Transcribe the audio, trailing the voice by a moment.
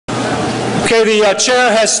Okay, the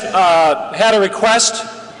chair has had a request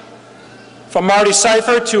from Marty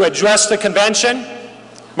Seifert to address the convention.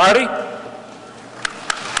 Marty?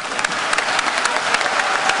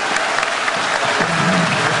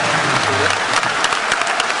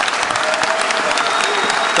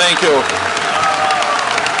 Thank you.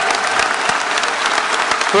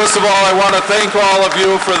 First of all, I want to thank all of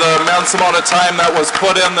you for the immense amount of time that was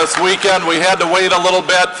put in this weekend. We had to wait a little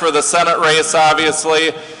bit for the Senate race,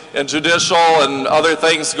 obviously, and judicial and other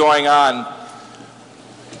things going on.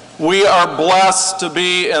 We are blessed to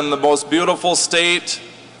be in the most beautiful state,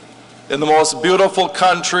 in the most beautiful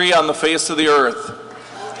country on the face of the earth.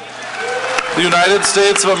 The United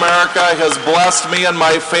States of America has blessed me and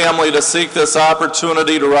my family to seek this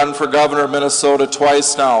opportunity to run for governor of Minnesota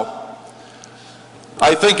twice now.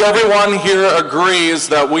 I think everyone here agrees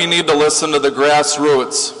that we need to listen to the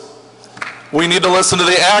grassroots. We need to listen to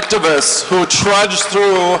the activists who trudged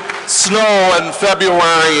through snow in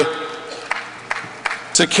February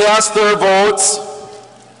to cast their votes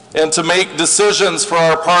and to make decisions for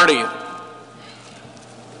our party.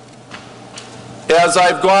 As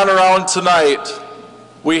I've gone around tonight,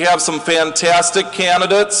 we have some fantastic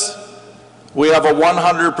candidates. We have a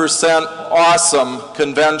 100% awesome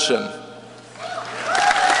convention.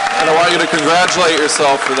 And I want you to congratulate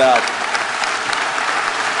yourself for that.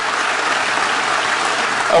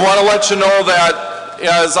 I want to let you know that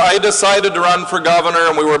as I decided to run for governor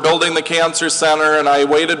and we were building the cancer center, and I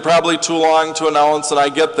waited probably too long to announce, and I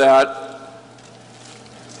get that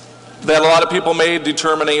a lot of people made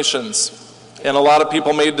determinations and a lot of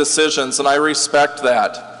people made decisions, and I respect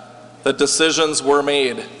that decisions were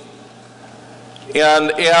made.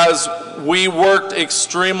 And as we worked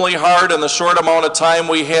extremely hard in the short amount of time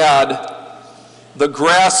we had, the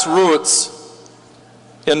grassroots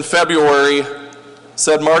in February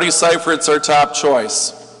said Marty Seifert's our top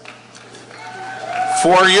choice.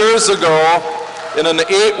 4 years ago, in an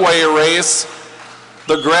 8-way race,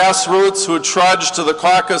 the grassroots who trudged to the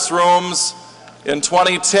caucus rooms in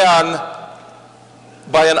 2010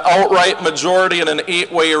 by an outright majority in an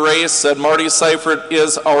 8-way race said Marty Seifert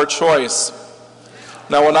is our choice.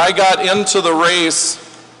 Now, when I got into the race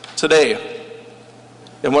today,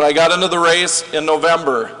 and when I got into the race in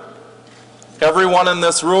November, everyone in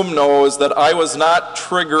this room knows that I was not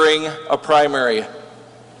triggering a primary.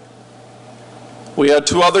 We had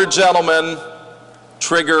 2 other gentlemen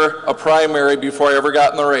trigger a primary before I ever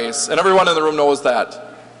got in the race, and everyone in the room knows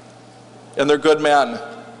that. And they're good men.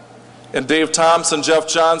 And Dave Thompson, Jeff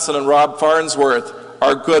Johnson, and Rob Farnsworth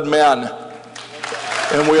are good men,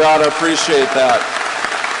 and we ought to appreciate that.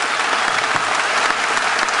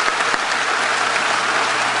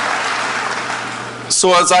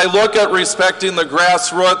 So as I look at respecting the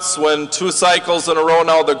grassroots, when 2 cycles in a row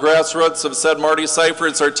now the grassroots have said Marty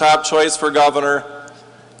Seifert's our top choice for governor,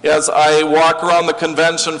 as I walk around the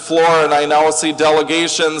convention floor and I now see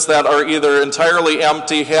delegations that are either entirely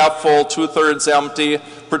empty, half full, 2/3 empty,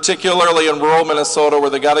 particularly in rural Minnesota where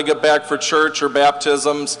they got to get back for church or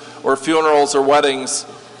baptisms or funerals or weddings.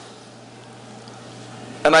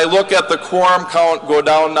 And I look at the quorum count go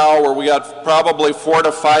down now where we got probably 400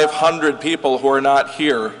 to 500 people who are not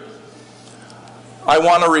here. I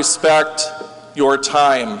want to respect your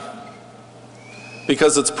time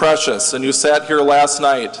because it's precious, and you sat here last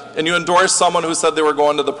night and you endorsed someone who said they were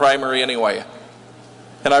going to the primary anyway.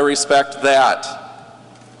 And I respect that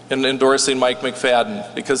in endorsing Mike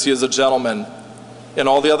McFadden because he is a gentleman. And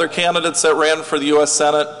all the other candidates that ran for the U.S.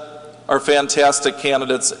 Senate are fantastic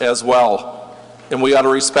candidates as well. And we ought to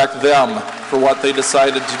respect them for what they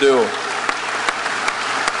decided to do.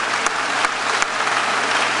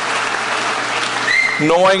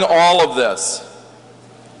 Knowing all of this,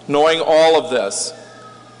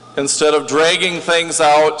 instead of dragging things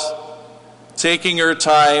out, taking your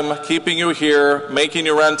time, keeping you here, making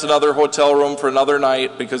you rent another hotel room for another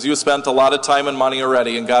night because you spent a lot of time and money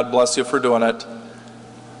already, and God bless you for doing it,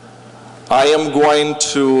 I am going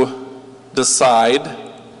to decide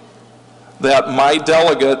that my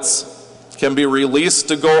delegates can be released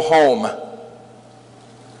to go home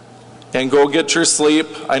and go get your sleep.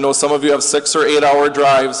 I know some of you have 6 or 8 hour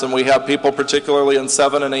drives, and we have people particularly in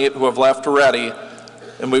 7 and 8 who have left already,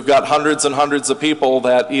 and we've got hundreds and hundreds of people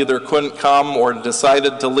that either couldn't come or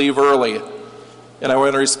decided to leave early, and I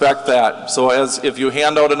want to respect that. So if you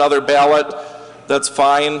hand out another ballot, that's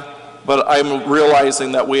fine, but I'm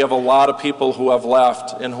realizing that we have a lot of people who have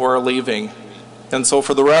left and who are leaving. And so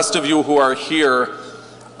for the rest of you who are here,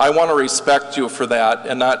 I want to respect you for that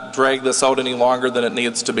and not drag this out any longer than it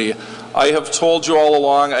needs to be. I have told you all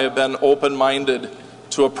along I have been open-minded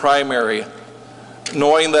to a primary.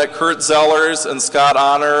 knowing that Kurt Zellers and Scott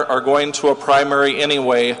Honor are going to a primary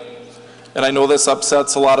anyway, and I know this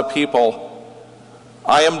upsets a lot of people.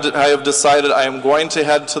 I have decided I am going to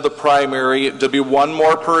head to the primary to be one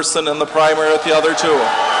more person in the primary with the other two.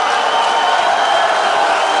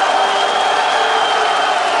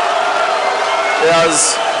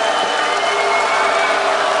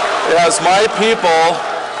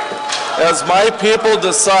 As my people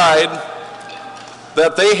decide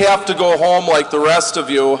that they have to go home like the rest of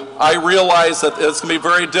you, I realize that it's going to be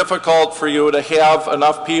very difficult for you to have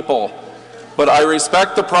enough people. But I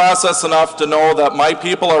respect the process enough to know that my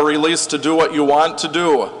people are released to do what you want to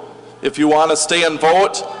do. If you want to stay and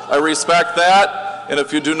vote, I respect that. And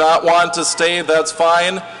if you do not want to stay, that's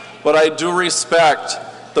fine. But I do respect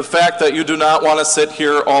the fact that you do not want to sit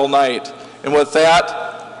here all night. And with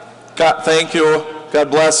that, God, thank you, God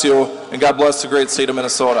bless you, and God bless the great state of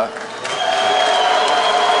Minnesota.